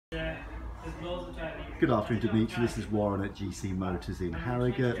Good afternoon, Dimitri. This is Warren at GC Motors in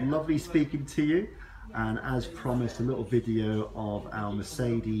Harrogate. Lovely speaking to you. And as promised, a little video of our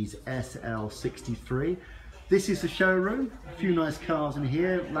Mercedes SL63. This is the showroom. A few nice cars in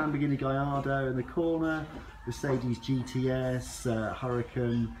here. Lamborghini Gallardo in the corner, Mercedes GTS,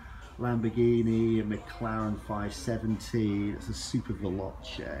 Huracan, Lamborghini, a McLaren 570. It's a Super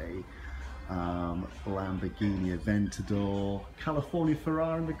Veloce. Lamborghini Aventador, California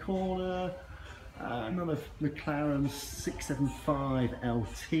Ferrari in the corner, another McLaren 675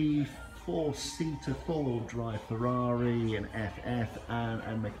 LT, four-seater four-wheel drive Ferrari, an FF, and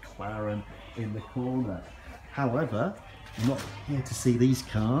a McLaren in the corner. However, I'm not here to see these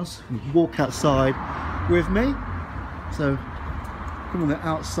cars. You can walk outside with me. So come on the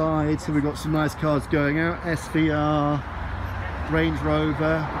outside. So we've got some nice cars going out. SVR, Range Rover, we've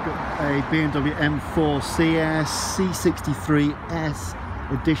got a BMW M4 CS, SL63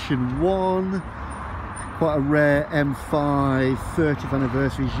 Edition 1, quite a rare M5 30th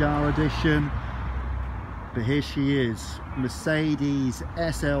anniversary JAR edition. But here she is, Mercedes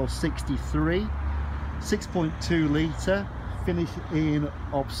SL63, 6.2 litre, finished in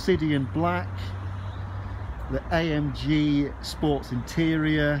obsidian black, the AMG sports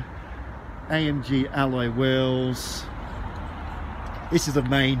interior, AMG alloy wheels. This is the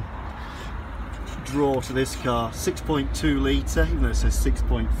main draw to this car, 6.2 litre, even though it says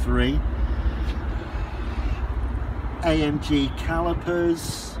 6.3. AMG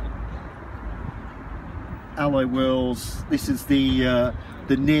calipers, alloy wheels. This is the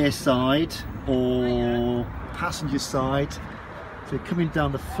near side or passenger side. So coming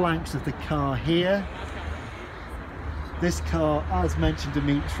down the flanks of the car here. This car, as mentioned,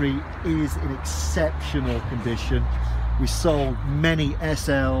 Dimitri, is in exceptional condition. We sold many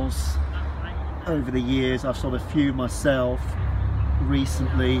SLs over the years. I've sold a few myself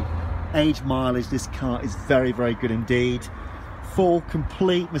recently. Age mileage, this car is very, very good indeed. Full,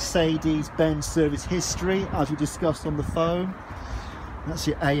 complete Mercedes-Benz service history, as we discussed on the phone. That's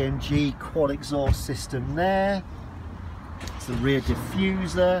your AMG quad exhaust system there. It's the rear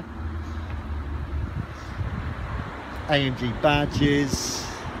diffuser. AMG badges.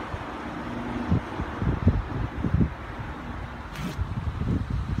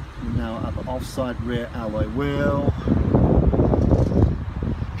 Offside rear alloy wheel.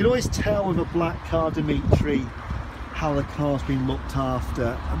 You can always tell with a black car, Dimitri, how the car's been looked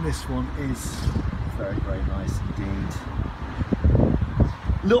after, and this one is very, very nice indeed.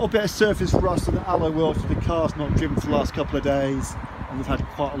 A little bit of surface rust on the alloy wheels, the car's not driven for the last couple of days, and we've had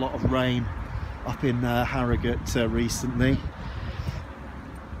quite a lot of rain up in Harrogate recently.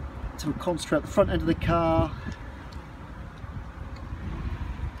 So we'll concentrate at the front end of the car.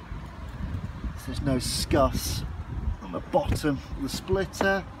 There's no scuffs on the bottom of the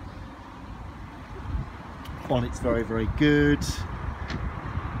splitter. Bonnet's very, very good.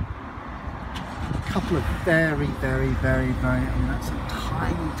 A couple of very, I mean, that's a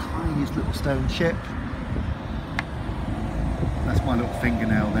tiniest little stone chip. That's my little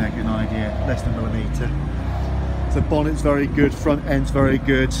fingernail there, good idea, less than a millimetre. So bonnet's very good, front end's very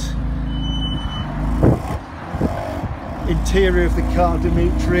good. Interior of the car,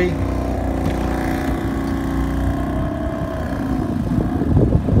 Dimitri.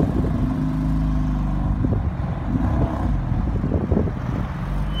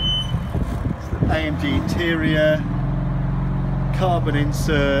 AMG interior, carbon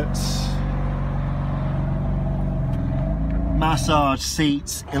inserts, massage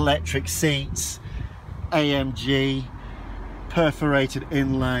seats, electric seats, AMG, perforated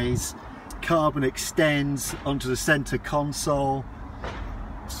inlays, carbon extends onto the center console,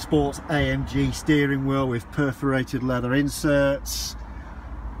 sports AMG steering wheel with perforated leather inserts.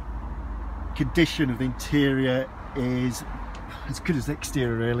 Condition of the interior is as good as the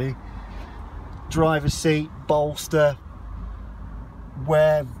exterior really. Driver's seat, bolster,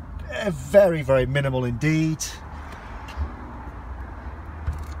 wear very, very minimal indeed.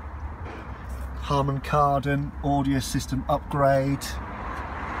 Harman Kardon audio system upgrade.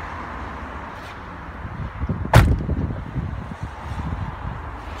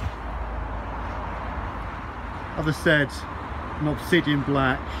 As I said, an obsidian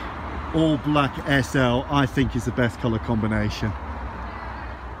black, all black SL, I think is the best colour combination.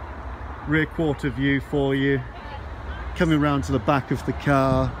 Rear quarter view for you, coming round to the back of the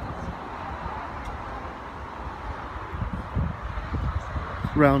car,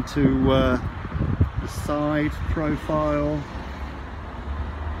 round to the side profile.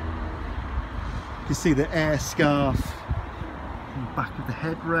 You can see the air scarf on the back of the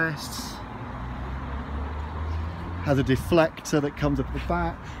headrests. Has a deflector that comes up at the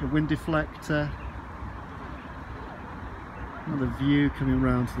back, a wind deflector. Another view coming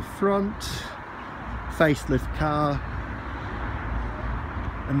around to the front. Facelift car.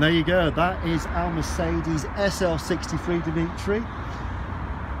 And there you go, that is our Mercedes SL63 Dimitri.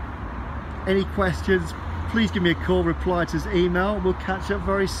 Any questions, please give me a call, reply to his email. We'll catch up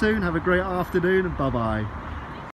very soon. Have a great afternoon and bye-bye.